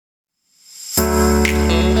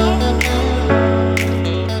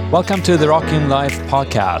Welcome to the Rockin' Life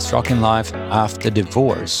podcast, Rockin' Life After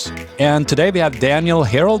Divorce. And today we have Daniel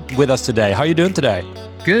Herold with us today. How are you doing today?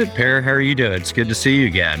 Good, Per. How are you doing? It's good to see you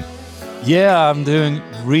again. Yeah, I'm doing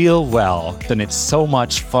real well. And it's so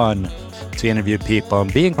much fun to interview people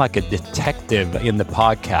and being like a detective in the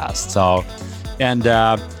podcast.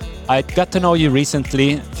 I got to know you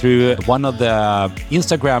recently through one of the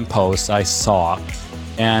Instagram posts I saw.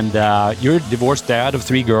 And you're a divorced dad of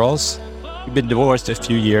 3 girls. You've been divorced a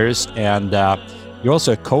few years, and you're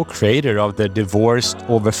also a co-creator of the Divorced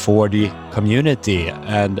Over 40 community.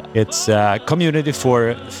 And it's a community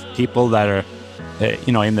for people that are,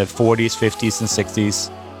 in the 40s, 50s, and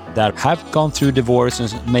 60s that have gone through divorce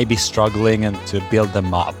and maybe struggling, and to build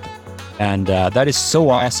them up. And that is so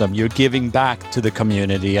awesome. You're giving back to the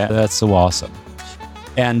community. That's so awesome.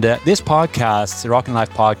 And this podcast, the Rockin' Life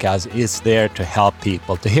podcast, is there to help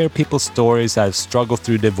people, to hear people's stories that have struggled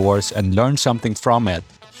through divorce and learn something from it,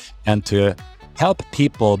 and to help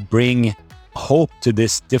people bring hope to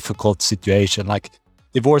this difficult situation. Like,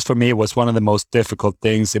 divorce for me was one of the most difficult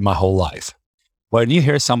things in my whole life. When you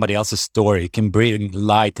hear somebody else's story, it can bring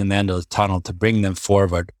light in the end of the tunnel to bring them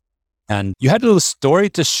forward. And you had a little story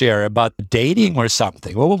to share about dating or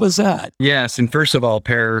something. What was that? Yes. And first of all,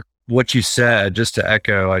 Per, what you said, just to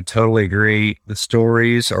echo, I totally agree. The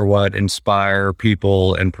stories are what inspire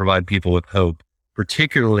people and provide people with hope,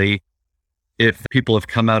 particularly if people have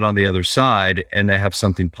come out on the other side and they have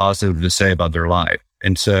something positive to say about their life.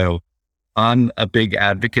 And so I'm a big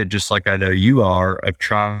advocate, just like I know you are, of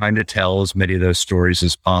trying to tell as many of those stories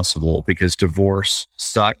as possible, because divorce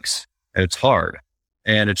sucks and it's hard.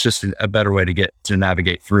 And it's just a better way to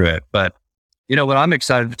navigate through it. But, what I'm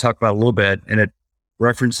excited to talk about a little bit, and it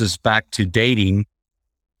references back to dating,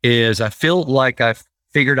 is I feel like I've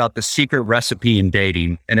figured out the secret recipe in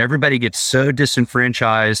dating. And everybody gets so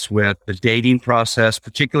disenfranchised with the dating process,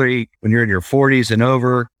 particularly when you're in your 40s and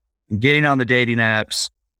over, and getting on the dating apps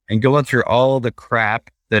and going through all the crap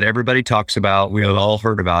that everybody talks about. We have all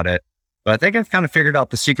heard about it. But I think I've kind of figured out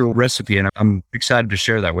the secret recipe, and I'm excited to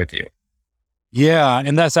share that with you. Yeah,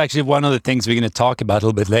 and that's actually one of the things we're going to talk about a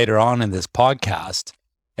little bit later on in this podcast.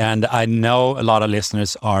 And I know a lot of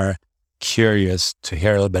listeners are curious to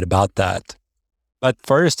hear a little bit about that. But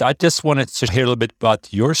first, I just wanted to hear a little bit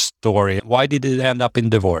about your story. Why did it end up in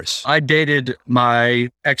divorce? I dated my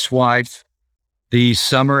ex-wife the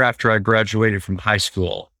summer after I graduated from high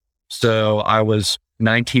school. So I was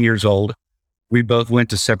 19 years old. We both went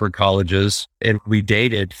to separate colleges, and we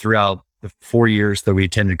dated throughout the 4 years that we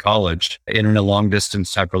attended college in a long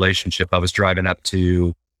distance type relationship. I was driving up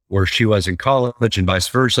to where she was in college and vice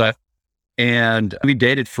versa. And we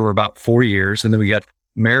dated for about 4 years, and then we got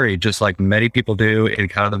married, just like many people do in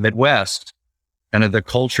kind of the Midwest. And the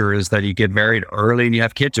culture is that you get married early and you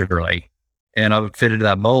have kids early. And I fit into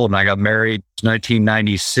that mold, and I got married in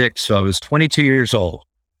 1996. So I was 22 years old,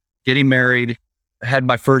 getting married, had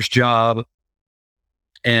my first job,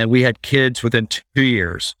 and we had kids within 2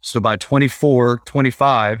 years. So by 24,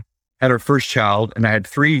 25, had our first child, and I had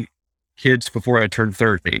 3 kids before I turned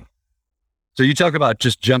 30. So you talk about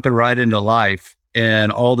just jumping right into life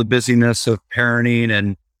and all the busyness of parenting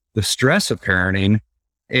and the stress of parenting.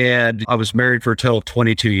 And I was married for a total of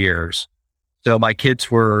 22 years. So my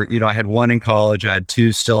kids were, I had 1 in college, I had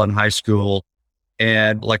 2 still in high school.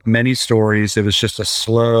 And like many stories, it was just a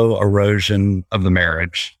slow erosion of the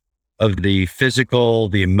marriage, of the physical,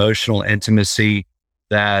 the emotional intimacy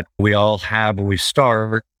that we all have when we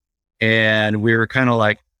start. And we were kind of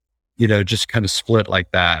like, just kind of split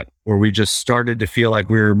like that, where we just started to feel like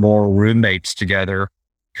we were more roommates together,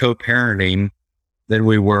 co-parenting, than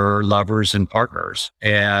we were lovers and partners.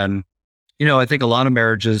 And, I think a lot of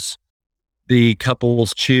marriages, the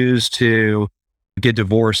couples choose to get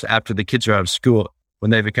divorced after the kids are out of school. When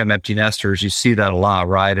they become empty nesters, you see that a lot,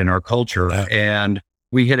 right, in our culture. Yeah. And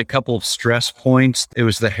we hit a couple of stress points. It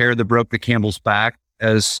was the hair that broke the camel's back,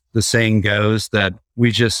 as the saying goes, that we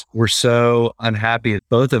just were so unhappy,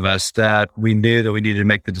 both of us, that we knew that we needed to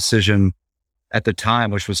make the decision at the time,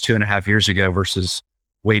 which was 2.5 years ago, versus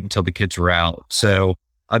wait until the kids were out. So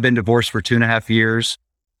I've been divorced for 2.5 years.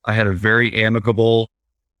 I had a very amicable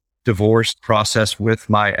divorce process with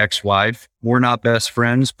my ex-wife. We're not best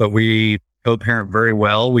friends, but we co-parent very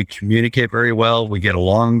well. We communicate very well. We get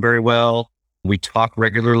along very well. We talk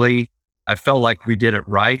regularly. I felt like we did it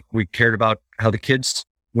right. We cared about how the kids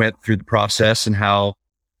went through the process and how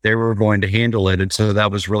they were going to handle it. And so that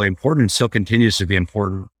was really important, and still continues to be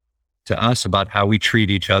important to us, about how we treat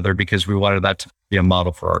each other, because we wanted that to be a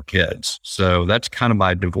model for our kids. So that's kind of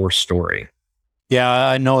my divorce story. Yeah,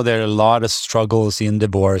 I know there are a lot of struggles in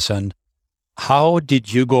divorce, and How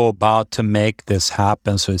did you go about to make this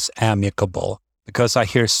happen so it's amicable? Because I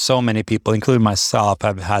hear so many people, including myself,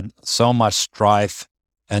 have had so much strife.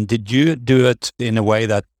 And did you do it in a way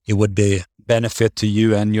that it would be benefit to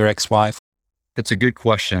you and your ex-wife? It's a good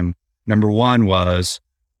question. Number one was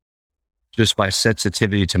just my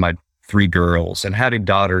sensitivity to my 3 girls, and having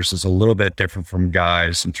daughters is a little bit different from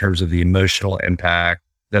guys in terms of the emotional impact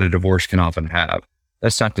that a divorce can often have.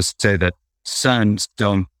 That's not to say that sons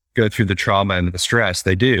don't go through the trauma and the stress.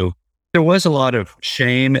 They do. There was a lot of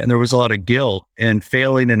shame and there was a lot of guilt in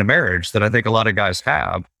failing in a marriage that I think a lot of guys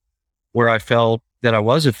have, where I felt that I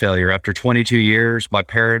was a failure after 22 years. My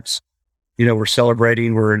parents, were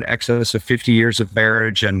celebrating, we're in excess of 50 years of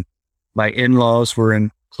marriage, and my in-laws were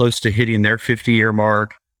in close to hitting their 50-year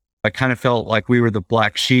mark. I kind of felt like we were the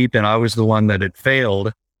black sheep and I was the one that had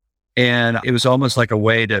failed. And it was almost like a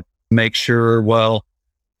way to make sure, well,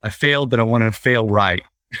 I failed, but I want to fail right,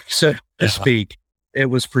 so to speak. It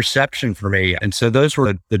was perception for me. And so those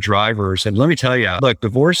were the drivers. And let me tell you, look,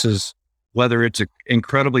 divorces, whether it's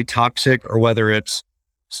incredibly toxic or whether it's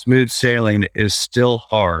smooth sailing, is still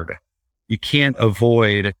hard. You can't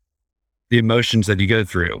avoid the emotions that you go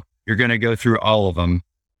through. You're going to go through all of them.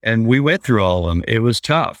 And we went through all of them. It was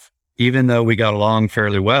tough. Even though we got along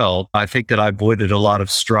fairly well, I think that I avoided a lot of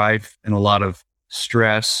strife and a lot of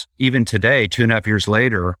stress, even today, 2.5 years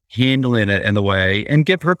later, handling it in the way, and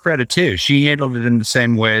give her credit too. She handled it in the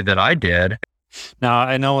same way that I did. Now,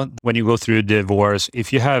 I know when you go through a divorce,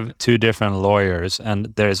 if you have 2 different lawyers and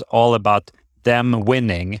there's all about them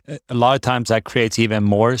winning, a lot of times that creates even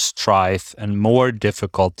more strife and more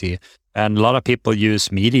difficulty. And a lot of people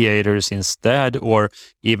use mediators instead, or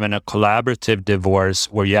even a collaborative divorce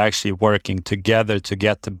where you're actually working together to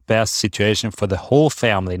get the best situation for the whole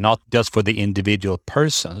family, not just for the individual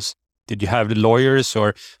persons. Did you have lawyers,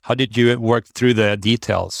 or how did you work through the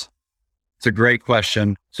details? It's a great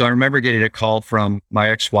question. So I remember getting a call from my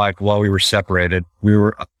ex-wife while we were separated.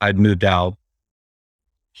 I'd moved out.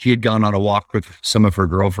 She had gone on a walk with some of her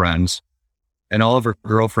girlfriends, and all of her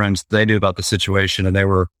girlfriends, they knew about the situation and they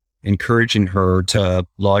were encouraging her to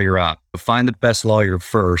lawyer up. Find the best lawyer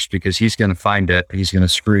first, because he's going to find it. He's going to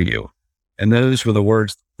screw you. And those were the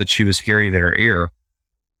words that she was hearing in her ear.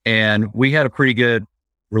 And we had a pretty good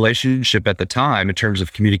relationship at the time in terms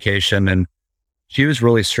of communication. And she was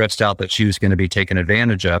really stressed out that she was going to be taken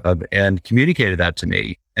advantage of, and communicated that to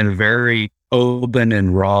me in a very open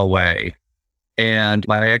and raw way. And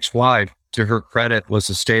my ex-wife, to her credit, was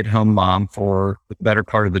a stay-at-home mom for the better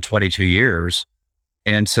part of the 22 years.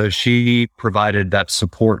 And so she provided that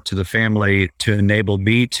support to the family to enable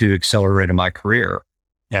me to accelerate in my career.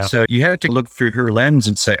 Yeah. So you have to look through her lens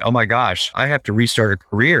and say, oh my gosh, I have to restart a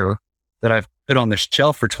career that I've put on the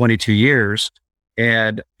shelf for 22 years.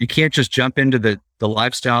 And you can't just jump into the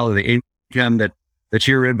lifestyle or the income that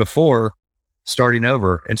you were in before, starting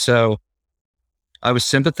over. And so I was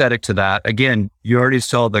sympathetic to that. Again, you already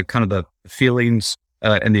saw the kind of the feelings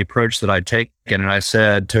and the approach that I'd taken. And I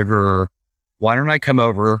said to her, why don't I come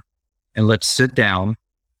over and let's sit down.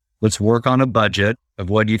 Let's work on a budget of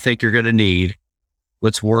what you think you're going to need.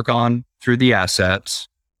 Let's work on through the assets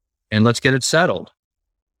and let's get it settled.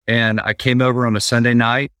 And I came over on a Sunday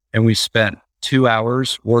night and we spent 2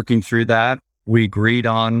 hours working through that. We agreed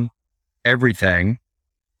on everything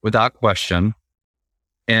without question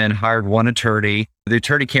and hired one attorney. The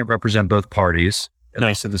attorney can't represent both parties, at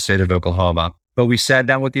least in the state of Oklahoma. But we sat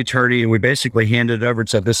down with the attorney and we basically handed it over and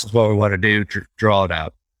said, this is what we want to do, draw it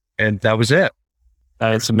out. And that was it.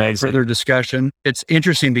 That's amazing. Further discussion. It's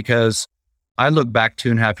interesting because I look back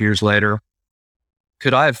 2.5 years later.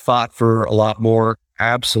 Could I have fought for a lot more?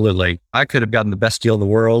 Absolutely. I could have gotten the best deal in the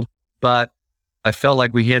world, but I felt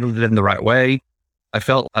like we handled it in the right way. I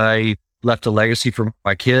felt I left a legacy for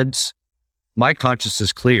my kids. My conscience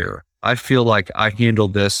is clear. I feel like I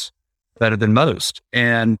handled this better than most.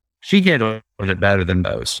 And she handled it better than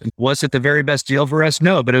most. Was it the very best deal for us?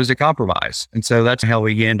 No, but it was a compromise. And so that's how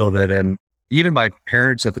we handled it. And even my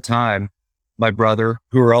parents at the time, my brother,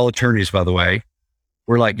 who are all attorneys, by the way,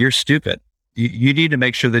 were like, you're stupid. You need to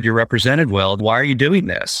make sure that you're represented well. Why are you doing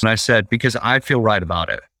this? And I said, because I feel right about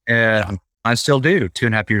it. And I still do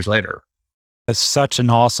 2.5 years later. It's such an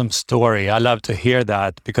awesome story. I love to hear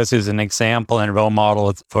that because it's an example and role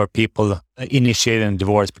model for people initiating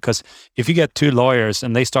divorce. Because if you get 2 lawyers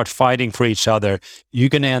and they start fighting for each other, you're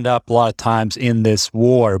going to end up a lot of times in this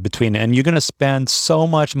war between, and you're going to spend so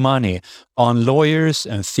much money on lawyers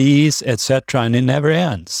and fees, etc., and it never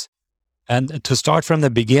ends. And to start from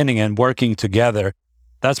the beginning and working together,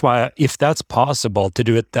 that's why, if that's possible, to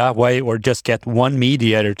do it that way, or just get one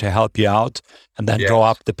mediator to help you out and then draw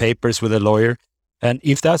up the papers with a lawyer, And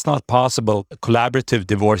if that's not possible, collaborative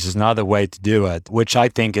divorce is another way to do it, which I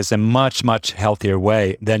think is a much, much healthier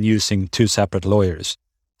way than using two separate lawyers.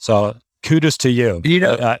 So kudos to you.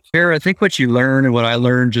 Pierre, I think what you learn and what I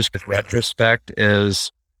learned just with retrospect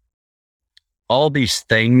is all these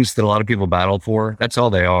things that a lot of people battle for, that's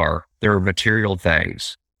all they are. They're material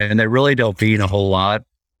things and they really don't mean a whole lot.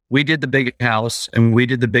 We did the big house and we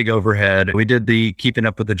did the big overhead. We did the keeping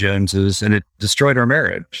up with the Joneses and it destroyed our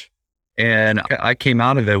marriage. And I came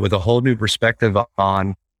out of it with a whole new perspective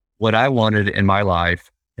on what I wanted in my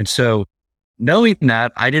life. And so knowing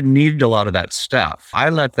that, I didn't need a lot of that stuff. I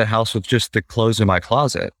left the house with just the clothes in my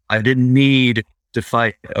closet. I didn't need to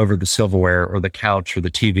fight over the silverware or the couch or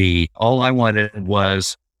the TV. All I wanted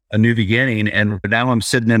was a new beginning. And now I'm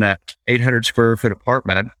sitting in a 800 square foot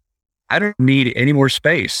apartment. I don't need any more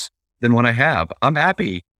space than what I have. I'm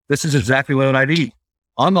happy. This is exactly what I need.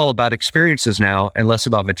 I'm all about experiences now and less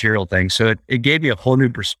about material things. So it gave me a whole new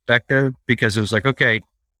perspective because it was like, okay,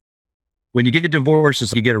 when you get a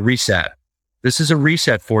divorce, you get a reset. This is a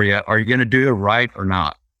reset for you. Are you going to do it right or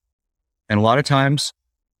not? And a lot of times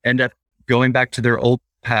end up going back to their old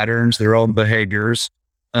patterns, their own behaviors,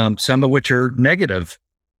 some of which are negative.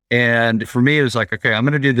 And for me, it was like, okay, I'm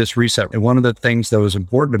going to do this reset. And one of the things that was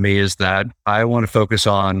important to me is that I want to focus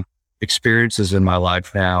on experiences in my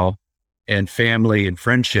life now and family and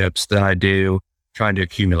friendships than I do trying to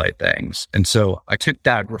accumulate things. And so I took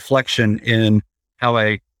that reflection in how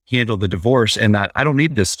I handle the divorce and that I don't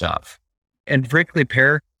need this stuff. And frankly,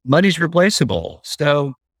 Pierre, money's replaceable.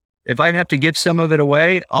 So if I have to give some of it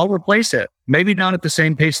away, I'll replace it. Maybe not at the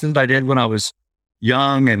same pace that I did when I was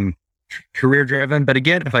young and career driven. But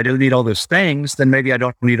again, if I don't need all those things, then maybe I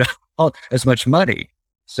don't need as much money.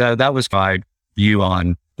 So that was my view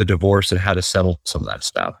on the divorce and how to settle some of that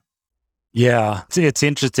stuff. Yeah, it's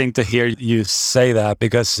interesting to hear you say that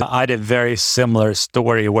because I had a very similar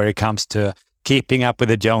story where it comes to keeping up with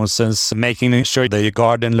the Joneses, making sure that your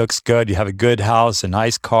garden looks good, you have a good house, a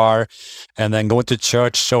nice car, and then going to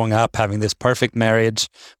church, showing up, having this perfect marriage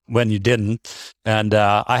when you didn't. And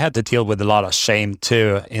I had to deal with a lot of shame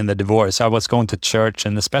too in the divorce. I was going to church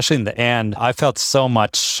and especially in the end, I felt so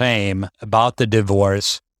much shame about the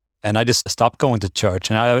divorce. And I just stopped going to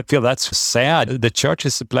church. And I feel that's sad. The church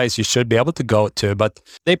is the place you should be able to go to, but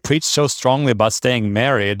they preach so strongly about staying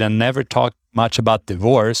married and never talk much about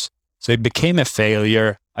divorce. So it became a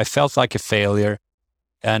failure. I felt like a failure.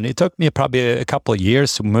 And it took me probably a couple of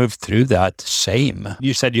years to move through that shame.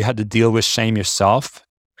 You said you had to deal with shame yourself.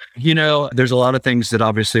 There's a lot of things that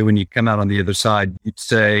obviously when you come out on the other side, you'd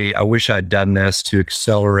say, I wish I'd done this to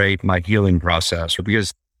accelerate my healing process. Or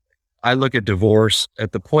because I look at divorce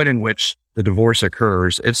at the point in which the divorce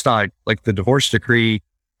occurs. It's not like the divorce decree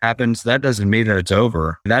happens. That doesn't mean that it's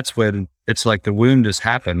over. That's when it's like the wound has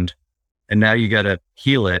happened and now you got to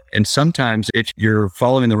heal it. And sometimes if you're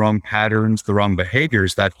following the wrong patterns, the wrong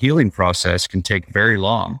behaviors, that healing process can take very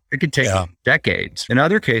long. It can take decades. In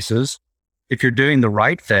other cases, if you're doing the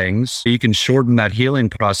right things, you can shorten that healing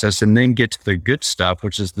process and then get to the good stuff,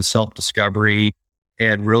 which is the self-discovery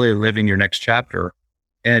and really living your next chapter.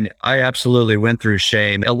 And I absolutely went through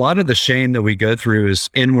shame. A lot of the shame that we go through is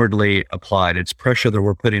inwardly applied. It's pressure that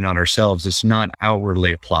we're putting on ourselves. It's not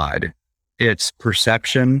outwardly applied. It's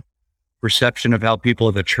perception of how people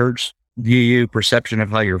at the church view you, perception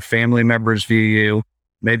of how your family members view you,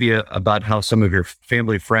 maybe about how some of your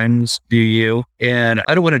family friends view you. And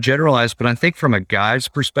I don't want to generalize, but I think from a guy's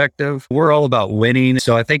perspective, we're all about winning.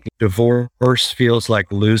 So I think divorce feels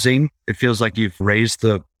like losing. It feels like you've raised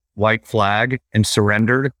the white flag and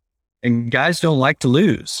surrendered, and guys don't like to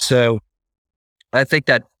lose. So I think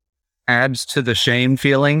that adds to the shame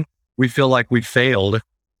feeling. We feel like we failed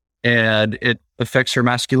and it affects our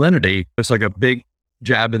masculinity. It's like a big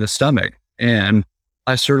jab in the stomach. And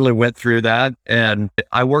I certainly went through that and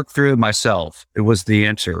I worked through it myself. It was the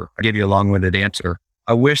answer. I gave you a long-winded answer.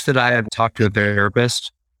 I wish that I had talked to a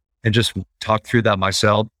therapist and just talked through that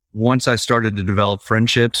myself. Once I started to develop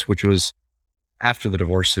friendships, which was after the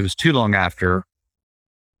divorce, it was too long after.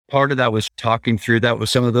 Part of that was talking through that with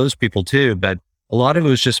some of those people too, but a lot of it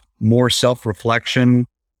was just more self-reflection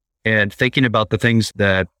and thinking about the things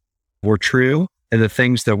that were true and the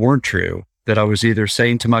things that weren't true that I was either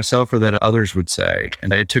saying to myself or that others would say.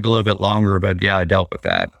 And it took a little bit longer, but yeah, I dealt with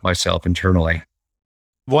that myself internally.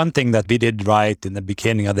 One thing that we did right in the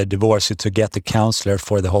beginning of the divorce is to get the counselor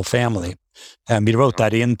for the whole family. And we wrote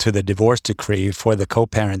that into the divorce decree for the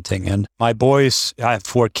co-parenting. And my boys, I have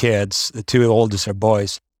 4 kids, the 2 oldest are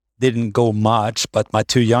boys, didn't go much, but my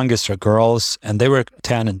 2 youngest are girls, and they were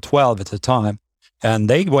 10 and 12 at the time. And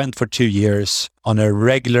they went for 2 years on a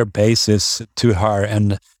regular basis to her.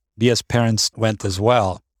 And Bia's parents went as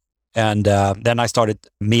well. And then I started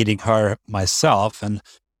meeting her myself. And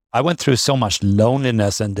I went through so much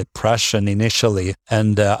loneliness and depression initially.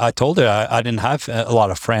 And I told her I didn't have a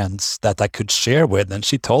lot of friends that I could share with. And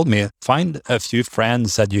she told me, find a few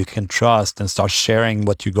friends that you can trust and start sharing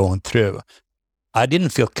what you're going through. I didn't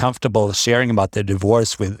feel comfortable sharing about the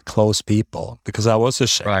divorce with close people because I was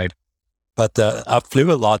ashamed. Right. But I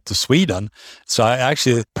flew a lot to Sweden. So I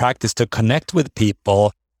actually practiced to connect with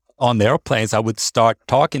people on the airplanes. I would start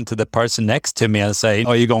talking to the person next to me and say,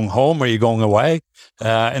 are you going home or are you going away?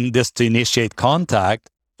 And just to initiate contact.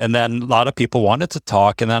 And then a lot of people wanted to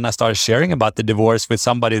talk. And then I started sharing about the divorce with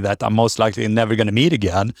somebody that I'm most likely never going to meet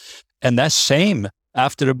again. And that shame,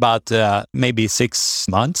 after about maybe 6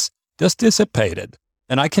 months, just dissipated.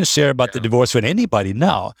 And I can share about the divorce with anybody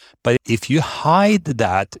now. But if you hide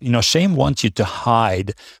that, shame wants you to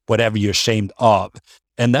hide whatever you're ashamed of.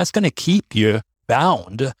 And that's going to keep you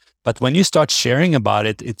bound. But when you start sharing about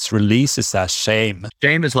it, it releases that shame.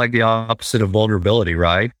 Shame is like the opposite of vulnerability,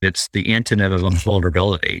 right? It's the antonym of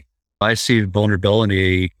vulnerability. I see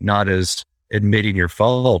vulnerability not as admitting your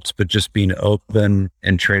faults, but just being open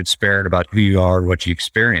and transparent about who you are and what you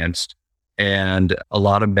experienced. And a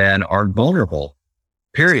lot of men aren't vulnerable,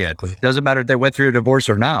 period. Exactly. Doesn't matter if they went through a divorce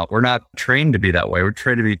or not. We're not trained to be that way. We're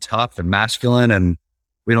trained to be tough and masculine, and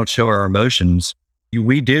we don't show our emotions.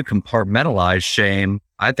 We do compartmentalize shame,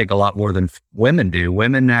 I think, a lot more than women do.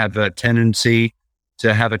 Women have a tendency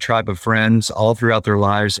to have a tribe of friends all throughout their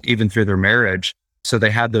lives, even through their marriage. So they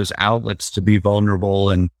have those outlets to be vulnerable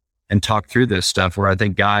and talk through this stuff, where I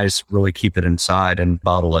think guys really keep it inside and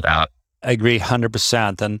bottle it out. I agree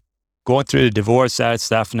 100%. And going through the divorce, that's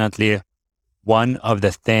definitely one of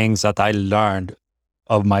the things that I learned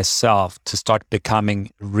of myself to start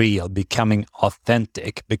becoming real, becoming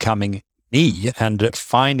authentic, becoming me and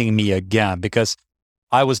finding me again, because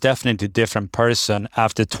I was definitely a different person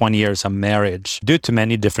after 20 years of marriage due to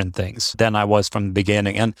many different things than I was from the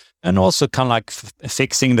beginning. And also kind of like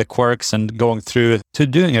fixing the quirks and going through to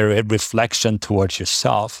doing a reflection towards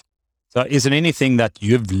yourself. So is there anything that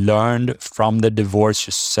you've learned from the divorce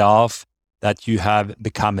yourself that you have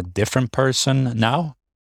become a different person now?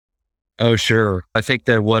 Oh, sure. I think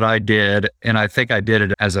that what I did, and I think I did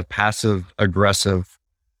it as a passive aggressive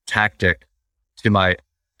tactic to my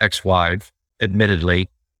ex-wife, admittedly.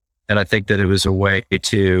 And I think that it was a way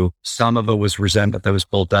to, some of it was resentment that was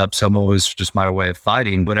built up. Some of it was just my way of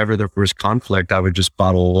fighting. Whenever there was conflict, I would just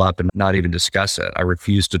bottle up and not even discuss it. I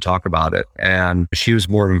refused to talk about it. And she was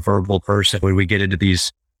more of a verbal person. When we get into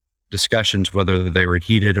these discussions, whether they were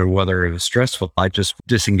heated or whether it was stressful, I just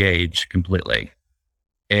disengaged completely.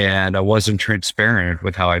 And I wasn't transparent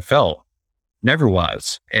with how I felt. Never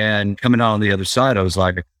was. And coming out on the other side, I was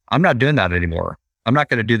like, I'm not doing that anymore. I'm not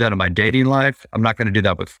going to do that in my dating life. I'm not going to do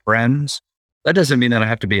that with friends. That doesn't mean that I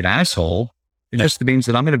have to be an asshole. It just means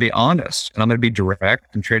that I'm going to be honest and I'm going to be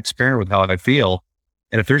direct and transparent with how I feel.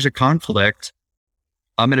 And if there's a conflict,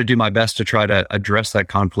 I'm going to do my best to try to address that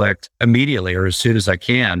conflict immediately or as soon as I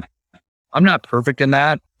can. I'm not perfect in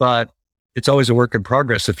that, but it's always a work in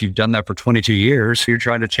progress. If you've done that for 22 years, you're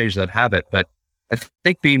trying to change that habit. But I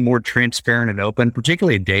think being more transparent and open,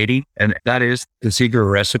 particularly in dating, and that is the secret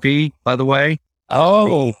recipe, by the way.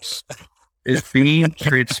 Oh, is being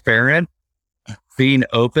transparent, being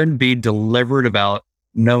open, being deliberate about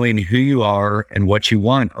knowing who you are and what you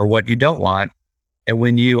want or what you don't want. And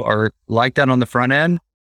when you are like that on the front end,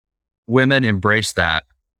 women embrace that.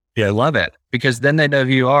 yeah, I love it because then they know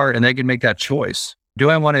who you are and they can make that choice. Do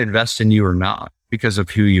I want to invest in you or not because of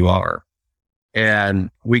who you are? And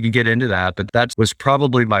we can get into that, but that was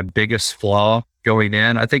probably my biggest flaw going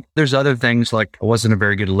in. I think there's other things like I wasn't a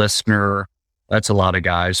very good listener. That's a lot of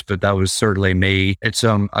guys, but that was certainly me. It's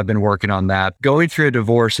I've been working on that. Going through a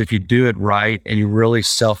divorce, if you do it right and you really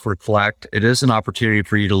self-reflect, it is an opportunity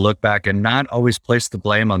for you to look back and not always place the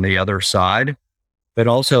blame on the other side, but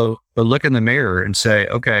look in the mirror and say,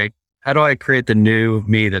 okay, how do I create the new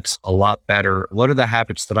me that's a lot better? What are the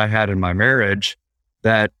habits that I had in my marriage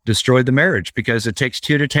that destroyed the marriage? Because it takes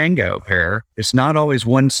two to tango, pair. It's not always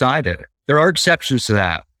one-sided. There are exceptions to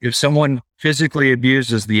that. If someone physically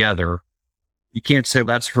abuses the other, you can't say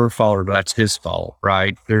that's her fault or that's his fault,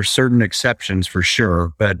 right? There's certain exceptions for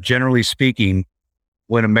sure. But generally speaking,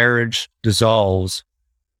 when a marriage dissolves,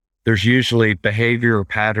 there's usually behavior or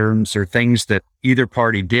patterns or things that either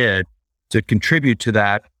party did to contribute to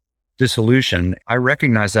that dissolution. I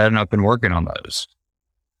recognize that and I've been working on those.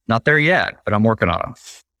 Not there yet, but I'm working on them.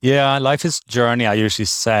 yeah, life is a journey, I usually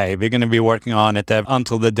say. We're going to be working on it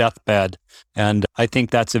until the deathbed. And I think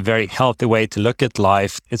that's a very healthy way to look at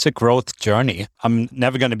life. It's a growth journey. I'm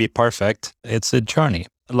never going to be perfect. It's a journey.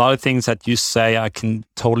 a lot of things that you say I can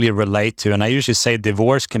totally relate to. And I usually say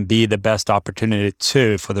divorce can be the best opportunity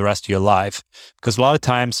too for the rest of your life. Because a lot of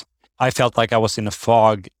times I felt like I was in a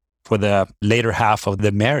fog for the later half of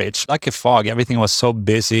the marriage, like a fog. Everything was so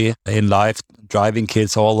busy in life, driving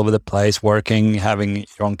kids all over the place, working, having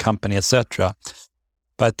your own company, etc.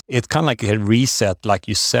 But it's kind of like a reset, like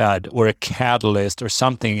you said, or a catalyst or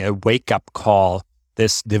something, a wake-up call,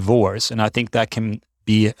 this divorce. And I think that can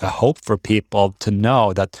be a hope for people to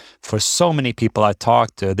know that for so many people I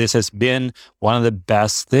talk to, this has been one of the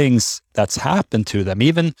best things that's happened to them,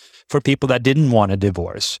 even for people that didn't want a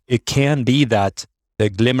divorce. It can be that the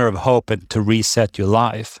glimmer of hope and to reset your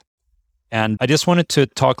life. And I just wanted to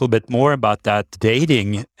talk a little bit more about that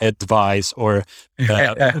dating advice or,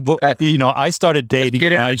 I started dating.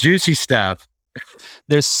 Get out juicy stuff.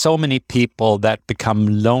 There's so many people that become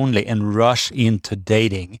lonely and rush into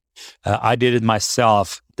dating. I did it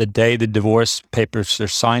myself. The day the divorce papers are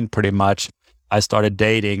signed, pretty much, I started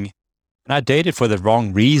dating. And I dated for the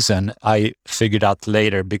wrong reason, I figured out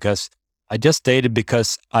later, because I just dated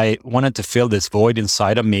because I wanted to fill this void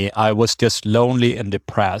inside of me. I was just lonely and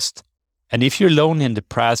depressed. And if you're lonely and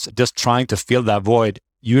depressed, just trying to fill that void,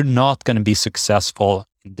 you're not going to be successful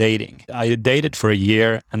in dating. I dated for a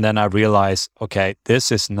year and then I realized, okay,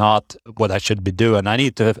 this is not what I should be doing. I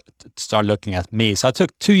need to start looking at me. So I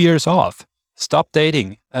took 2 years off, stopped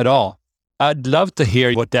dating at all. I'd love to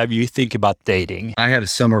hear whatever you think about dating. I had a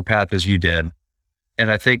similar path as you did. And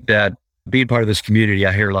I think that being part of this community,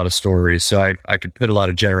 I hear a lot of stories. So I could put a lot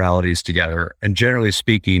of generalities together. And generally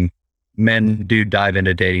speaking, men do dive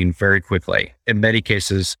into dating very quickly, in many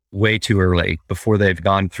cases, way too early before they've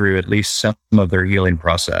gone through at least some of their healing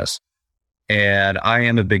process. And I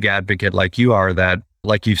am a big advocate like you are that,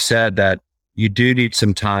 like you've said, that you do need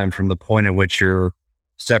some time from the point at which you're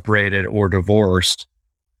separated or divorced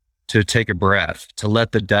to take a breath, to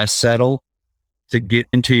let the dust settle, to get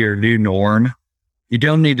into your new norm. You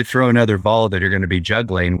don't need to throw another ball that you're going to be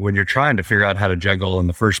juggling when you're trying to figure out how to juggle in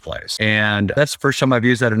the first place. And that's the first time I've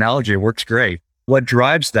used that analogy. It works great. What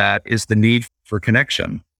drives that is the need for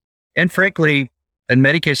connection. And frankly, in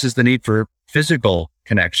many cases, the need for physical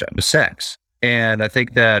connection, sex. And I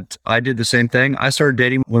think that I did the same thing. I started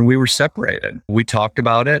dating when we were separated. We talked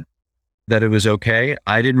about it, that it was okay.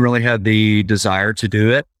 I didn't really have the desire to do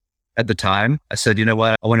it at the time. I said, you know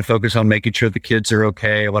what? I want to focus on making sure the kids are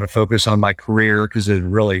okay. I want to focus on my career because it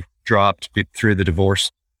really dropped through the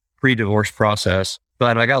pre-divorce process.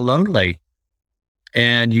 But I got lonely.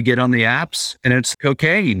 And you get on the apps and it's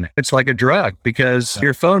cocaine. It's like a drug because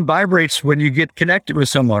your phone vibrates when you get connected with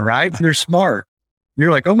someone, right? They're smart.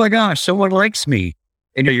 You're like, oh my gosh, someone likes me.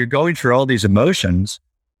 And you're going through all these emotions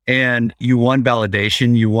and you want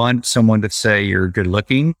validation. You want someone to say you're good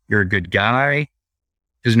looking, you're a good guy,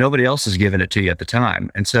 because nobody else is giving it to you at the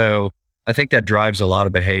time. And so I think that drives a lot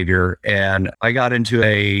of behavior. And I got into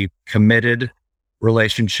a committed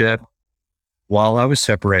relationship while I was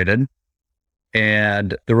separated.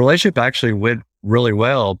 And the relationship actually went really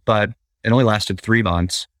well, but it only lasted 3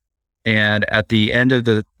 months. And at the end of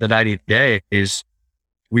the 90 days,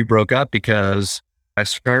 we broke up because I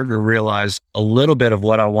started to realize a little bit of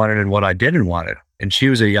what I wanted and what I didn't want it. And she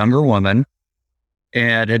was a younger woman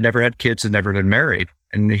and had never had kids and never been married.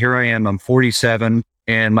 And here I am, I'm 47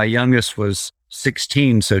 and my youngest was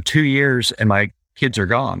 16. So 2 years and my kids are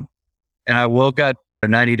gone. And I woke up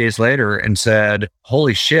 90 days later and said,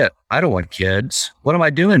 holy shit, I don't want kids. What am I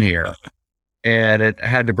doing here? And it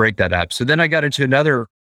had to break that up. So then I got into another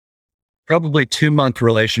probably 2-month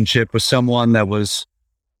relationship with someone that was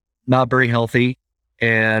not very healthy.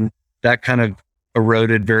 And that kind of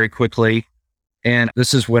eroded very quickly. And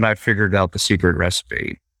this is when I figured out the secret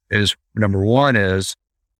recipe is number one is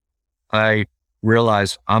I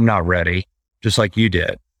realized I'm not ready, just like you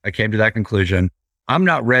did. I came to that conclusion. I'm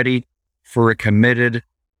not ready for a committed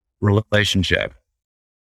relationship.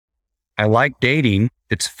 I like dating.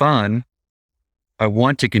 It's fun. I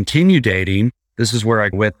want to continue dating. This is where I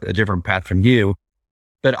went a different path from you,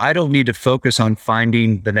 but I don't need to focus on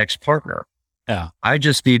finding the next partner. Yeah. I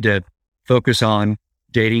just need to focus on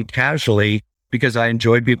dating casually because I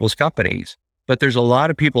enjoy people's companies. But there's a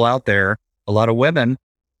lot of people out there, a lot of women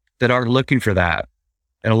that aren't looking for that.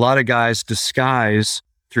 And a lot of guys disguise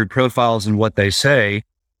through profiles and what they say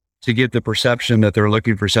to give the perception that they're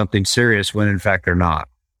looking for something serious when in fact they're not.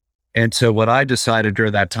 And so what I decided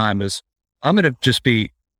during that time is I'm going to just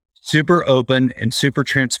be super open and super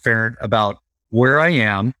transparent about where I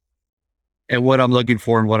am and what I'm looking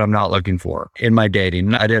for and what I'm not looking for in my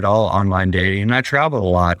dating. I did all online dating and I traveled a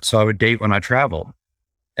lot. So I would date when I traveled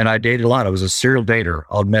and I dated a lot. I was a serial dater.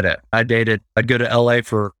 I'll admit it. I'd go to LA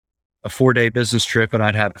for a 4-day business trip and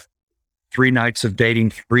I'd have 3 nights of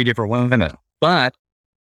dating 3 different women. But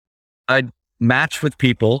I'd match with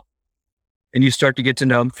people and you start to get to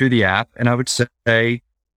know them through the app. And I would say,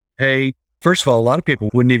 hey, first of all, a lot of people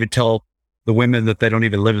wouldn't even tell the women that they don't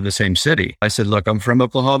even live in the same city. I said, look, I'm from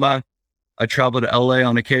Oklahoma. I travel to LA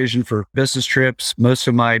on occasion for business trips. Most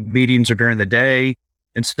of my meetings are during the day.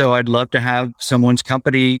 And so I'd love to have someone's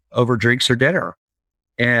company over drinks or dinner.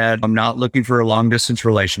 And I'm not looking for a long distance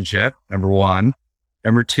relationship, number one.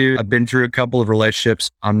 Number two, I've been through a couple of relationships.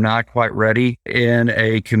 I'm not quite ready in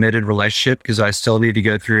a committed relationship because I still need to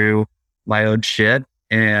go through my own shit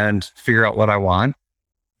and figure out what I want.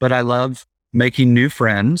 But I love making new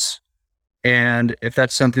friends. And if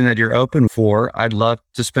that's something that you're open for, I'd love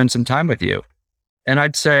to spend some time with you. And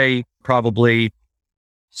I'd say probably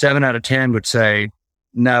 7 out of 10 would say,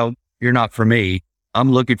 no, you're not for me.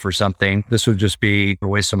 I'm looking for something. This would just be a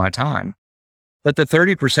waste of my time. But the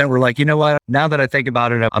 30% were like, you know what? Now that I think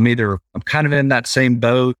about it, I'm kind of in that same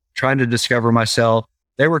boat, trying to discover myself.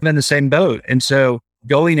 They were in the same boat. And so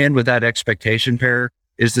going in with that expectation pair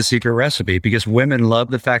is the secret recipe, because women love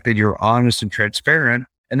the fact that you're honest and transparent.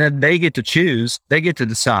 And then they get to choose, they get to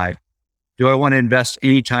decide, do I want to invest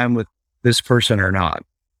any time with this person or not?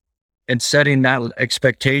 And setting that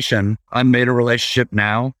expectation, I'm in a relationship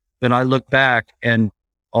now, then I look back and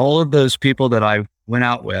all of those people that I went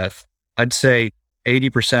out with, I'd say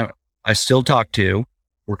 80% I still talk to,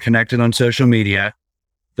 we're connected on social media.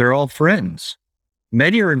 They're all friends.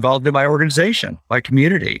 Many are involved in my organization, my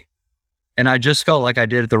community. And I just felt like I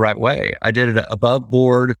did it the right way. I did it above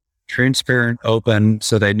board, transparent, open,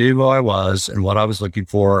 so they knew who I was and what I was looking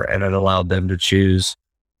for, and it allowed them to choose.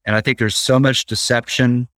 And I think there's so much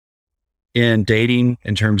deception in dating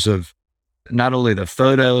in terms of not only the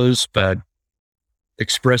photos, but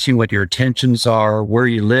expressing what your intentions are, where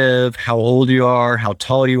you live, how old you are, how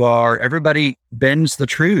tall you are. Everybody bends the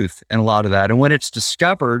truth in a lot of that. And when it's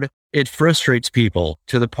discovered, it frustrates people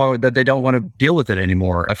to the point that they don't want to deal with it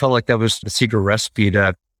anymore. I felt like that was the secret recipe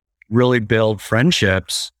to really build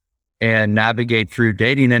friendships and navigate through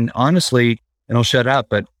dating. And honestly, and I'll shut up,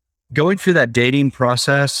 but going through that dating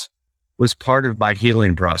process was part of my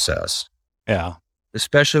healing process. Yeah.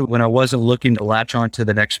 Especially when I wasn't looking to latch on to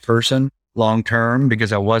the next person long-term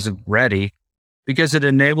because I wasn't ready, because it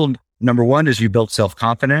enabled, number one, is you build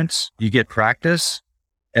self-confidence, you get practice,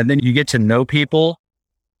 and then you get to know people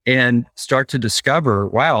and start to discover,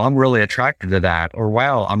 wow, I'm really attracted to that, or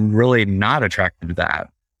wow, I'm really not attracted to that,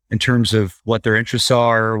 in terms of what their interests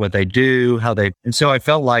are, what they do, and so I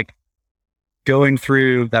felt like going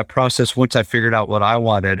through that process, once I figured out what I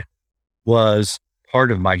wanted, was part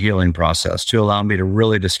of my healing process to allow me to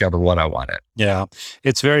really discover what I wanted. Yeah.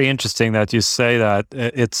 It's very interesting that you say that.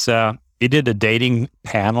 We did a dating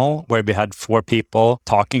panel where we had 4 people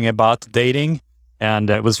talking about dating. And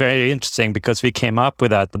it was very interesting because we came up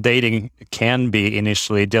with that dating can be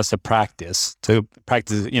initially just a practice to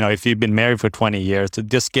practice, if you've been married for 20 years, to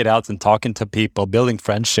just get out and talking to people, building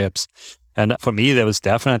friendships. And for me, that was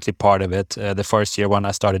definitely part of it the first year when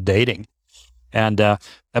I started dating. And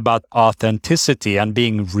about authenticity and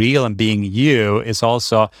being real and being you is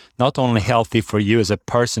also not only healthy for you as a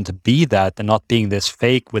person to be that and not being this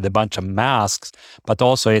fake with a bunch of masks, but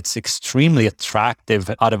also it's extremely attractive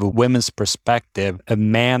out of a woman's perspective, a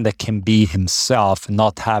man that can be himself,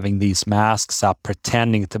 not having these masks up,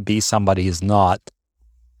 pretending to be somebody he's not.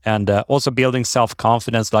 And also building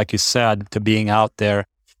self-confidence, like you said, to being out there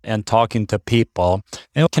and talking to people.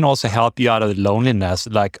 And it can also help you out of loneliness.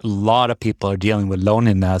 Like a lot of people are dealing with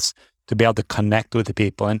loneliness, to be able to connect with the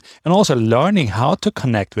people and also learning how to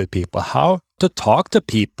connect with people, how to talk to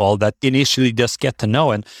people that initially just get to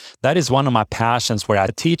know. And that is one of my passions where I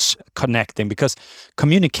teach connecting, because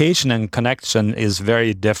communication and connection is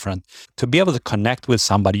very different. To be able to connect with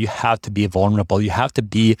somebody, you have to be vulnerable. You have to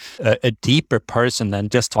be a deeper person than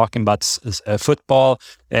just talking about football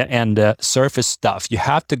and surface stuff. You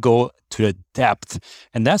have to go to the depth.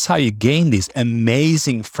 And that's how you gain these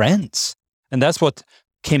amazing friends. And that's what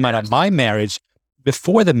came out of my marriage.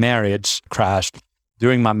 Before the marriage crashed,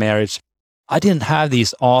 during my marriage, I didn't have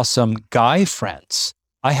these awesome guy friends.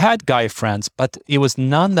 I had guy friends, but it was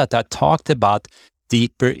none that I talked about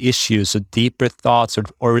deeper issues or deeper thoughts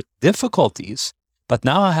or difficulties. But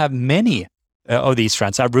now I have many of these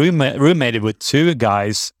friends. I roommated with 2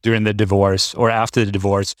 guys during the divorce or after the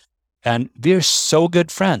divorce, and we're so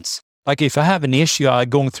good friends. Like if I have an issue, I'm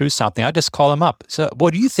going through something, I just call them up. So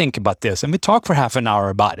what do you think about this? And we talk for half an hour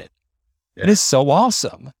about it. Yeah. It is so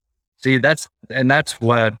awesome. See, that's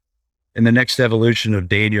what in the next evolution of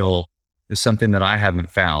Daniel is something that I haven't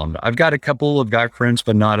found. I've got a couple of guy friends,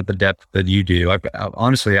 but not at the depth that you do.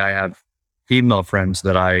 Honestly, I have female friends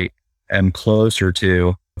that I am closer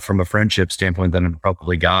to from a friendship standpoint than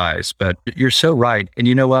probably guys. But you're so right. And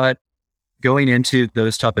you know what? Going into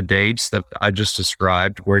those type of dates that I just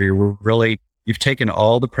described, where you've taken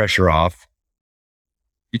all the pressure off.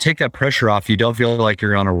 You take that pressure off, you don't feel like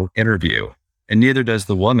you're on an interview, and neither does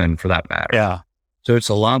the woman for that matter. Yeah. So it's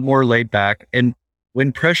a lot more laid back. And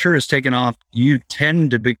when pressure is taken off, you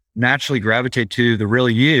tend to naturally gravitate to the real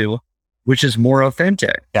you, which is more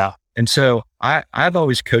authentic. Yeah. And so I've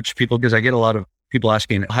always coached people, because I get a lot of people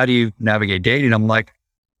asking, how do you navigate dating? I'm like,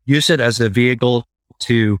 use it as a vehicle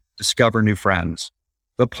to discover new friends.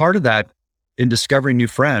 But part of that in discovering new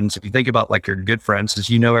friends, if you think about like your good friends, is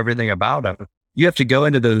you know everything about them. You have to go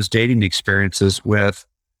into those dating experiences with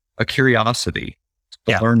a curiosity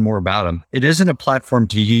to learn more about them. It isn't a platform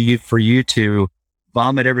for you to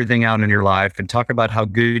vomit everything out in your life and talk about how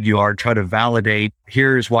good you are, try to validate,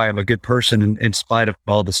 here's why I'm a good person in spite of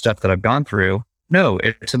all the stuff that I've gone through. No,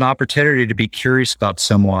 it's an opportunity to be curious about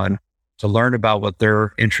someone, to learn about what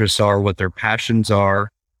their interests are, what their passions are.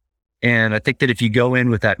 And I think that if you go in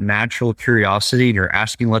with that natural curiosity and you're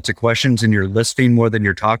asking lots of questions and you're listening more than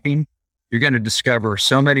you're talking, you're going to discover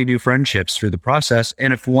so many new friendships through the process.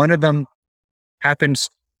 And if one of them happens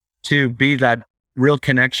to be that real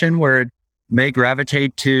connection where it may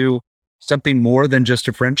gravitate to something more than just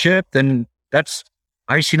a friendship, then that's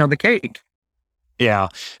icing on the cake. Yeah.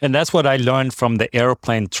 And that's what I learned from the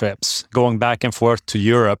airplane trips, going back and forth to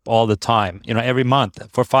Europe all the time, every month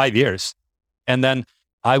for 5 years. And then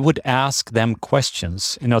I would ask them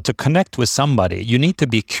questions, to connect with somebody. You need to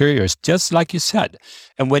be curious, just like you said.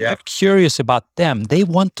 And when you're curious about them, they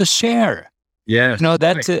want to share. Yeah.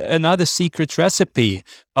 That's another secret recipe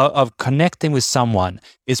of connecting with someone,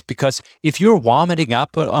 is because if you're vomiting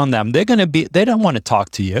up on them, they don't want to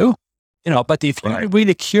talk to you. But if you're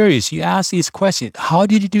really curious, you ask these questions. How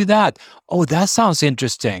did you do that? Oh, that sounds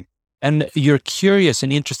interesting. And you're curious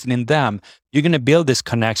and interested in them. You're going to build this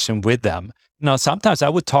connection with them. Sometimes I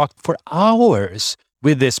would talk for hours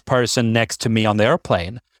with this person next to me on the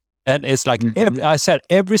airplane. And it's like, I said,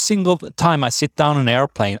 every single time I sit down on an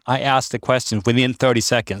airplane, I ask the question within 30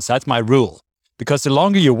 seconds. That's my rule. Because the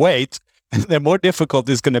longer you wait, the more difficult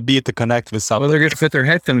it's going to be to connect with someone. Well, they're going to put their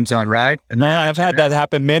headphones on, right? And I've had that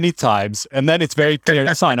happen many times. And then it's very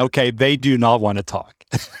clear sign, okay, they do not want to talk.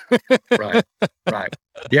 Right.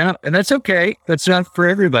 Yeah. And that's okay. That's not for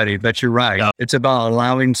everybody, but you're right. Yeah. It's about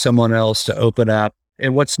allowing someone else to open up.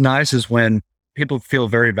 And what's nice is when people feel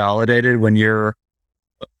very validated, when you're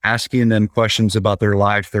asking them questions about their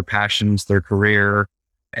life, their passions, their career.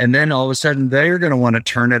 And then all of a sudden they're going to want to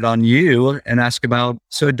turn it on you and ask about,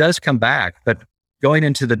 so it does come back. But going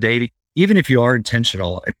into the dating, even if you are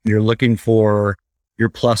intentional, if you're looking for your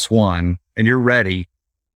plus one and you're ready,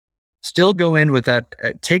 still go in with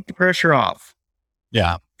that, take the pressure off.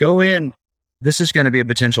 Yeah. Go in. This is going to be a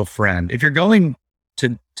potential friend. If you're going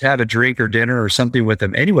to have a drink or dinner or something with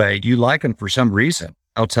them anyway, you like them for some reason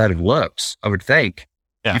outside of looks, I would think.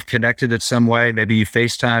 Yeah. You've connected it some way. Maybe you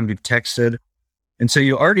FaceTime, you've texted. And so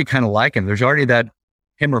you already kind of like him. There's already that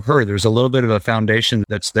him or her. There's a little bit of a foundation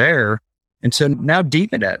that's there. And so now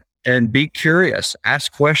deepen it and be curious,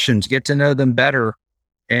 ask questions, get to know them better.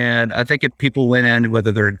 And I think if people went in,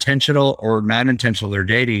 whether they're intentional or not intentional, they're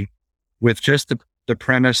dating with just the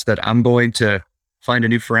premise that I'm going to find a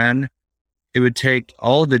new friend, it would take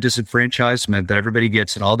all of the disenfranchisement that everybody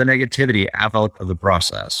gets and all the negativity out of the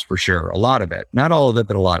process, for sure. A lot of it, not all of it,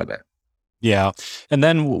 but a lot of it. Yeah. And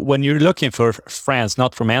then when you're looking for friends,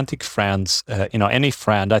 not romantic friends, any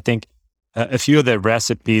friend, I think a few of the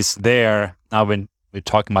recipes there, now when we're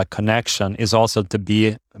talking about connection, is also to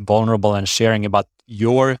be vulnerable and sharing about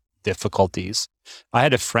your difficulties. I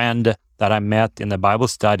had a friend that I met in the Bible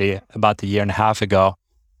study about a year and a half ago,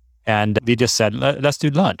 and we just said, let's do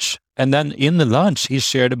lunch. And then in the lunch, he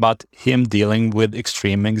shared about him dealing with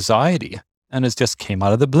extreme anxiety. And it just came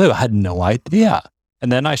out of the blue. I had no idea.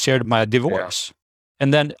 And then I shared my divorce. Yeah.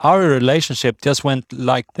 And then our relationship just went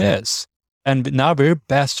like this. And now we're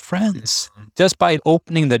best friends just by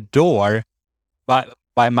opening the door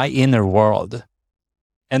by my inner world.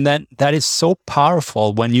 And then that is so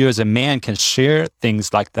powerful when you as a man can share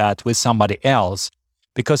things like that with somebody else,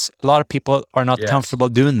 because a lot of people are not comfortable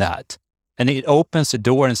doing that. And it opens the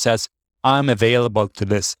door and says, I'm available to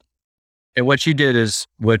this. And what you did is,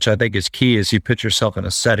 which I think is key, is you put yourself in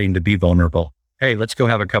a setting to be vulnerable. Hey, let's go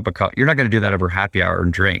have a cup of coffee. You're not going to do that over happy hour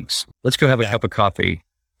and drinks. Let's go have a cup of coffee.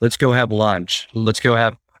 Let's go have lunch. Let's go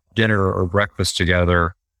have dinner or breakfast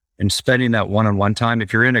together. and spending that one-on-one time.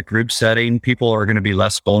 If you're in a group setting, people are going to be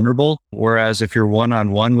less vulnerable. Whereas if you're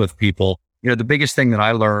one-on-one with people, the biggest thing that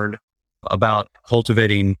I learned about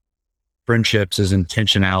cultivating friendships is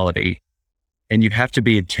intentionality. And you have to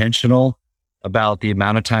be intentional about the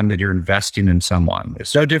amount of time that you're investing in someone.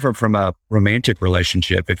 It's no different from a romantic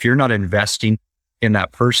relationship. If you're not investing in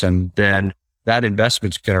that person, then that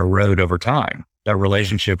investment's going to erode over time. That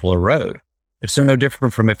relationship will erode. It's no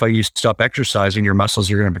different from if you stop exercising, your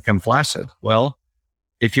muscles are going to become flaccid. Well,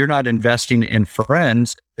 if you're not investing in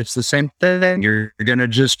friends, it's the same thing. You're going to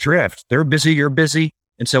just drift. They're busy, you're busy.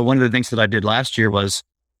 And so one of the things that I did last year was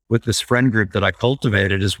with this friend group that I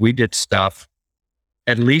cultivated is we did stuff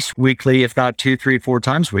at least weekly, if not 2, 3, 4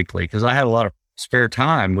 times weekly, because I had a lot of spare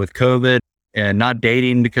time with COVID and not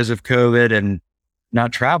dating because of COVID and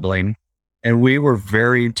not traveling. And we were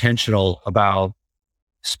very intentional about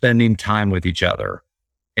spending time with each other.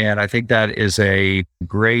 And I think that is a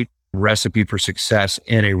great recipe for success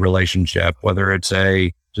in a relationship, whether it's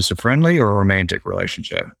just a friendly or a romantic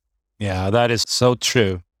relationship. Yeah, that is so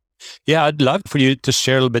true. Yeah, I'd love for you to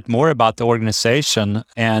share a little bit more about the organization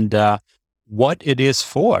and what it is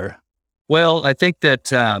for. Well, I think that,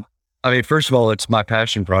 first of all, it's my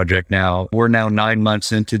passion project now. We're now 9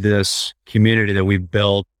 months into this community that we've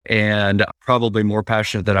built, and probably more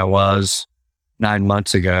passionate than I was 9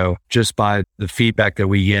 months ago, just by the feedback that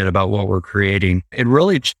we get about what we're creating. And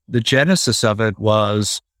really, the genesis of it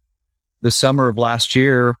was the summer of last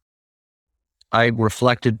year. I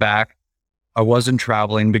reflected back. I wasn't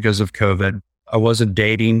traveling because of COVID. I wasn't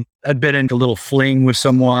dating. I'd been in a little fling with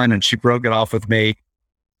someone and she broke it off with me.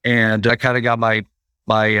 And I kind of got my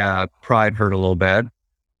pride hurt a little bit.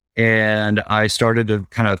 And I started to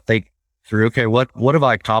kind of think through, okay, what have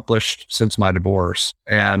I accomplished since my divorce?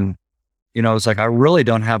 And, it's like, I really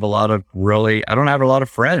don't have a lot of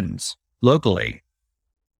friends locally,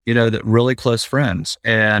 that really close friends.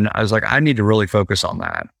 And I was like, I need to really focus on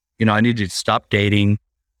that. I need to stop dating.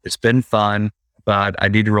 It's been fun, but I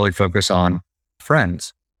need to really focus on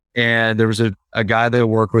friends. And there was a guy that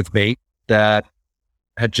worked with me that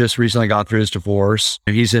had just recently gone through his divorce.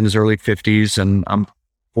 He's in his early 50s and I'm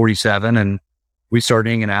 47. And we started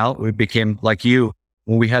hanging out. We became like you.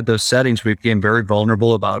 When we had those settings, we became very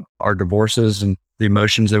vulnerable about our divorces and the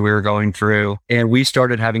emotions that we were going through. And we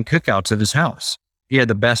started having cookouts at his house. He had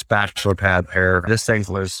the best bachelor pad there. This thing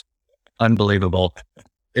was unbelievable.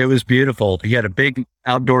 It was beautiful. He had a big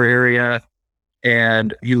outdoor area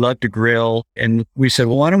and he loved to grill. And we said,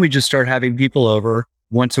 well, why don't we just start having people over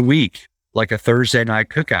once a week, like a Thursday night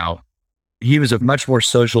cookout? He was a much more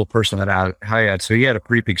social person than I had. So he had a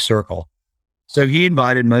pretty big circle. So he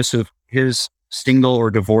invited most of his single or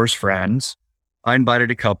divorced friends. I invited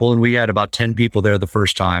a couple and we had about 10 people there the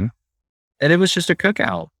first time. And it was just a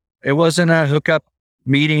cookout. It wasn't a hookup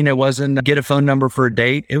meeting. It wasn't get a phone number for a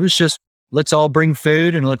date. It was just, let's all bring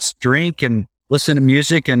food and let's drink and listen to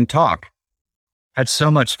music and talk. Had so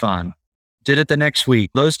much fun. Did it the next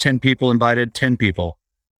week. Those 10 people invited 10 people.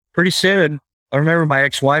 Pretty soon, I remember my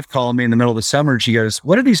ex-wife calling me in the middle of the summer and she goes,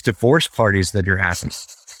 what are these divorce parties that you're having?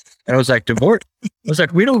 And I was like, divorce? I was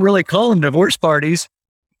like, we don't really call them divorce parties,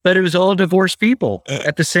 but it was all divorced people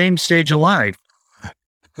at the same stage of life.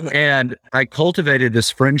 And I cultivated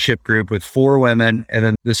this friendship group with 4 women and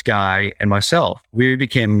then this guy and myself. We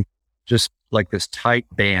became just like this tight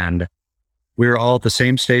band. We were all at the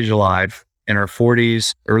same stage of life in our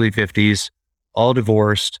 40s, early 50s, all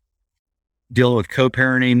divorced, dealing with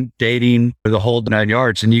co-parenting, dating, the whole 9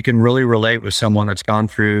 yards. And you can really relate with someone that's gone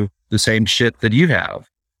through the same shit that you have.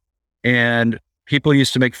 And people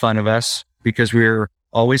used to make fun of us because we were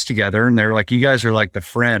always together. And they're like, you guys are like the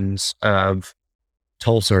friends of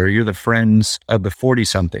Tulsa, or you're the friends of the 40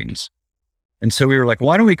 somethings. And so we were like,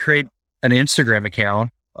 why don't we create an Instagram account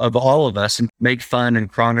of all of us and make fun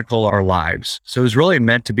and chronicle our lives? So it was really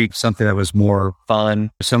meant to be something that was more fun.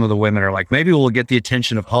 Some of the women are like, maybe we'll get the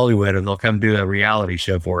attention of Hollywood and they'll come do a reality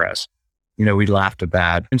show for us. We laughed at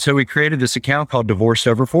that. And so we created this account called Divorced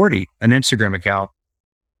Over 40, an Instagram account.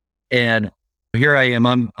 And here I am,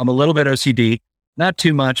 I'm a little bit OCD, not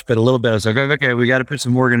too much, but a little bit. I was like, okay, we got to put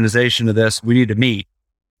some organization to this. We need to meet.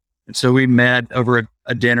 And so we met over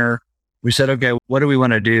a dinner. We said, okay, what do we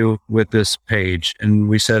want to do with this page? And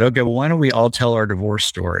we said, okay, well, why don't we all tell our divorce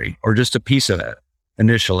story or just a piece of it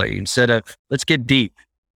initially instead of let's get deep.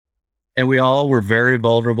 And we all were very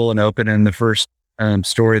vulnerable and open in the first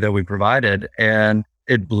story that we provided. And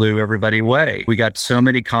it blew everybody away. We got so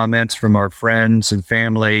many comments from our friends and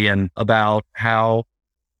family and about how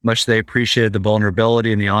much they appreciated the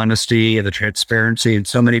vulnerability and the honesty and the transparency. And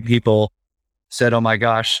so many people said, oh my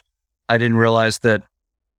gosh, I didn't realize that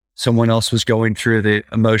someone else was going through the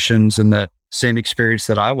emotions and the same experience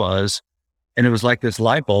that I was. And it was like this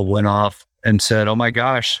light bulb went off and said, oh my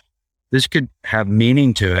gosh, this could have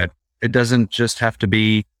meaning to it. It doesn't just have to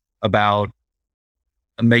be about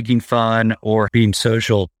making fun or being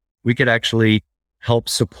social. We could actually help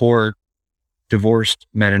support divorced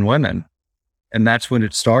men and women. And that's when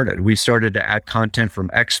it started. We started to add content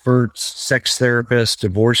from experts, sex therapists,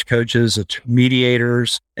 divorce coaches,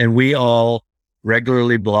 mediators, and we all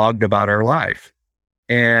regularly blogged about our life.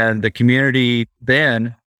 And the community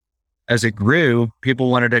then, as it grew, people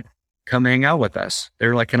wanted to come hang out with us. They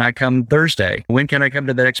were like, can I come Thursday? When can I come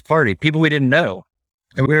to the next party? People we didn't know.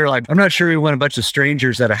 And we were like, I'm not sure we want a bunch of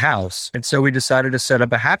strangers at a house. And so we decided to set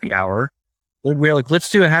up a happy hour. We were like, let's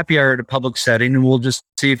do a happy hour at a public setting and we'll just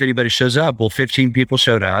see if anybody shows up. Well, 15 people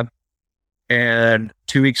showed up. And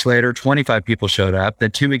 2 weeks later, 25 people showed up.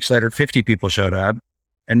 Then 2 weeks later, 50 people showed up.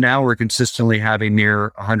 And now we're consistently having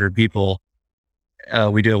near 100 people.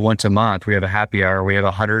 We do it once a month. We have a happy hour. We have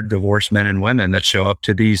 100 divorced men and women that show up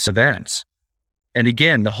to these events. And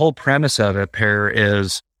again, the whole premise of it, Per,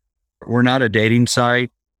 is we're not a dating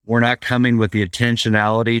site. We're not coming with the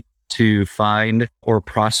intentionality to find or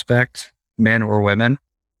prospect men or women.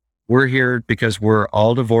 We're here because we're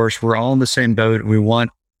all divorced. We're all in the same boat.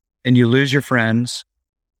 And you lose your friends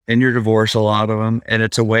in your divorce, a lot of them. And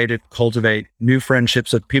it's a way to cultivate new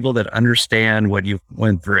friendships with people that understand what you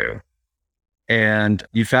went through. And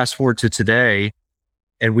you fast forward to today,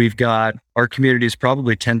 and we've got, our community is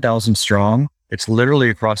probably 10,000 strong. It's literally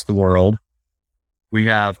across the world. We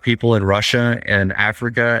have people in Russia and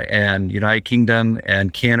Africa and United Kingdom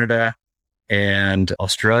and Canada and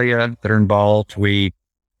Australia that are involved. We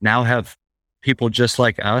now have people just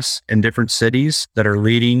like us in different cities that are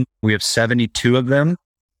leading. We have 72 of them.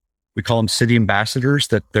 We call them city ambassadors,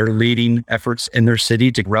 that they're leading efforts in their city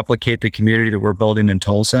to replicate the community that we're building in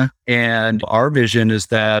Tulsa. And our vision is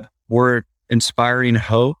that we're inspiring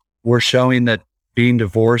hope. We're showing that being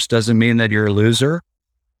divorced doesn't mean that you're a loser,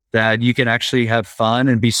 that you can actually have fun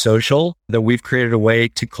and be social, that we've created a way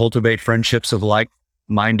to cultivate friendships of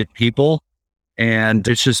like-minded people. And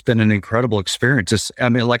it's just been an incredible experience.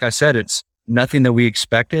 Like I said, it's nothing that we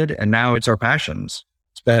expected, and now it's our passions.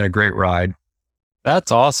 It's been a great ride.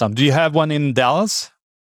 That's awesome. Do you have one in Dallas?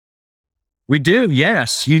 We do,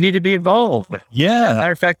 yes. You need to be involved. Yeah. As a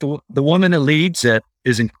matter of fact, the woman that leads it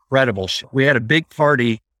is incredible. We had a big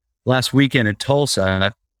party last weekend in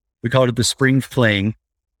Tulsa. We called it the Spring Fling,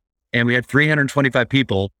 and we had 325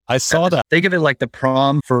 people. I saw that. Think of it like the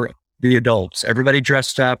prom for the adults. Everybody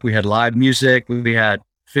dressed up. We had live music. We had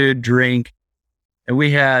food, drink, and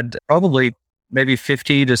we had probably maybe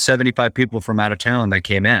 50 to 75 people from out of town that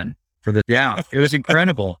came in. It was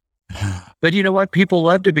incredible. But you know what? People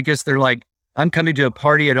loved it because they're like, I'm coming to a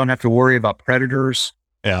party. I don't have to worry about predators.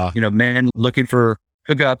 Yeah. Men looking for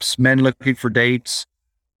hookups, men looking for dates.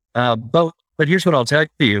 But here's what I'll tell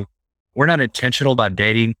you. We're not intentional about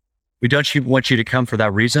dating. We don't want you to come for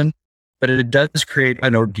that reason, but it does create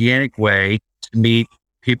an organic way to meet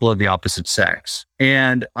people of the opposite sex.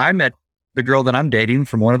 And I met the girl that I'm dating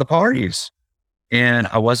from one of the parties, and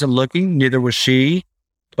I wasn't looking, neither was she.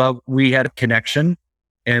 But we had a connection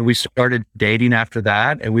and we started dating after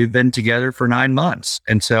that. And we've been together for 9 months.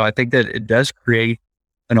 And so I think that it does create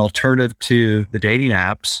an alternative to the dating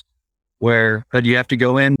apps but you have to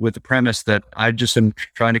go in with the premise that I just am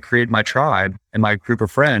trying to create my tribe and my group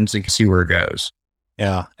of friends and see where it goes.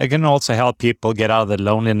 Yeah. It can also help people get out of the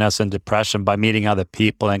loneliness and depression by meeting other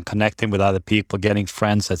people and connecting with other people, getting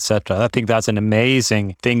friends, etc. I think that's an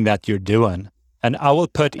amazing thing that you're doing. And I will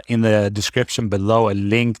put in the description below a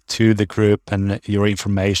link to the group and your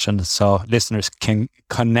information so listeners can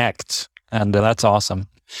connect. And that's awesome.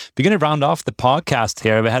 We're going to round off the podcast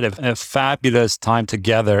here. We had a fabulous time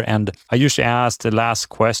together. And I usually ask the last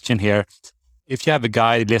question here. If you have a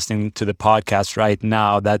guy listening to the podcast right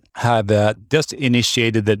now that have just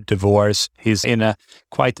initiated the divorce, he's in a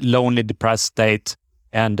quite lonely, depressed state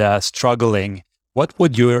and struggling, what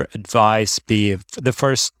would your advice be? The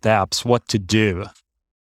first steps, what to do?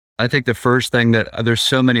 I think the first thing there's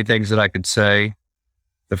so many things that I could say.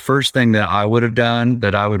 The first thing that I would have done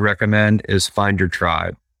that I would recommend is find your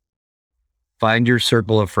tribe. Find your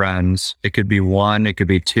circle of friends. It could be 1, it could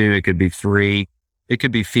be 2, it could be 3, it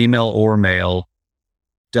could be female or male.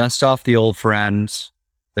 Dust off the old friends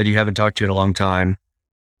that you haven't talked to in a long time,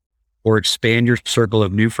 or expand your circle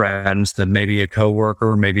of new friends that maybe a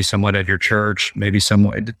coworker, maybe someone at your church, maybe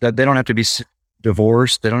someone that they don't have to be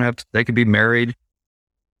divorced. They could be married,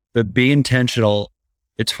 but be intentional.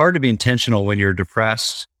 It's hard to be intentional when you're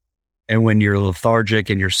depressed and when you're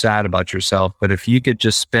lethargic and you're sad about yourself. But if you could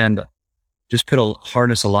just spend just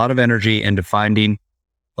harness a lot of energy into finding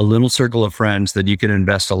a little circle of friends that you can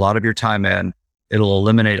invest a lot of your time in. It'll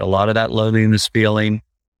eliminate a lot of that loneliness feeling.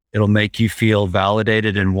 It'll make you feel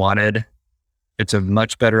validated and wanted. It's a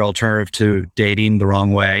much better alternative to dating the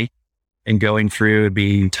wrong way and going through and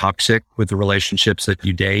being toxic with the relationships that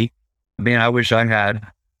you date. I mean, I wish I had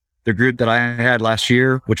the group that I had last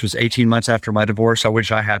year, which was 18 months after my divorce. I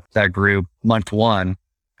wish I had that group month 1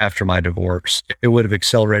 after my divorce. It would have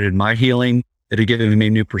accelerated my healing. It had given me a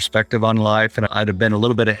new perspective on life, and I'd have been a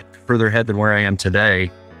little bit further ahead than where I am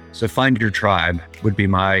today. So find your tribe would be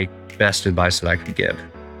my best advice that I could give.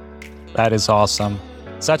 That is awesome.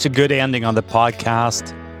 Such a good ending on the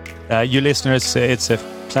podcast. You listeners, it's a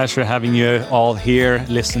pleasure having you all here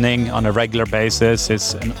listening on a regular basis.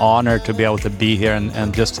 It's an honor to be able to be here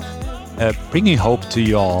and just bringing hope to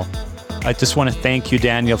you all. I just want to thank you,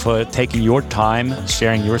 Daniel, for taking your time,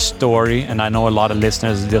 sharing your story. And I know a lot of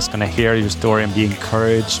listeners are just going to hear your story and be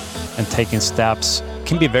encouraged and taking steps. It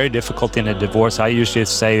can be very difficult in a divorce. I usually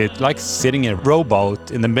say it's like sitting in a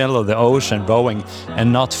rowboat in the middle of the ocean, rowing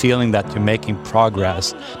and not feeling that you're making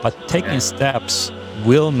progress. But taking steps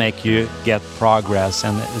will make you get progress.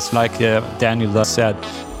 And it's like Daniel said,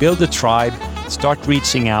 build a tribe, start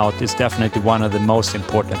reaching out. It's definitely one of the most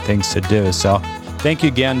important things to do. So thank you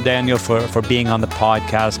again, Daniel, for being on the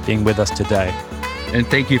podcast, being with us today. And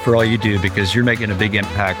thank you for all you do, because you're making a big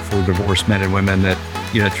impact for divorced men and women that,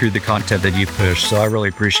 through the content that you push. So I really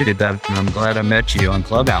appreciate that. And I'm glad I met you on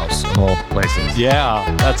Clubhouse of all places.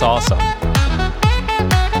 Yeah, that's awesome.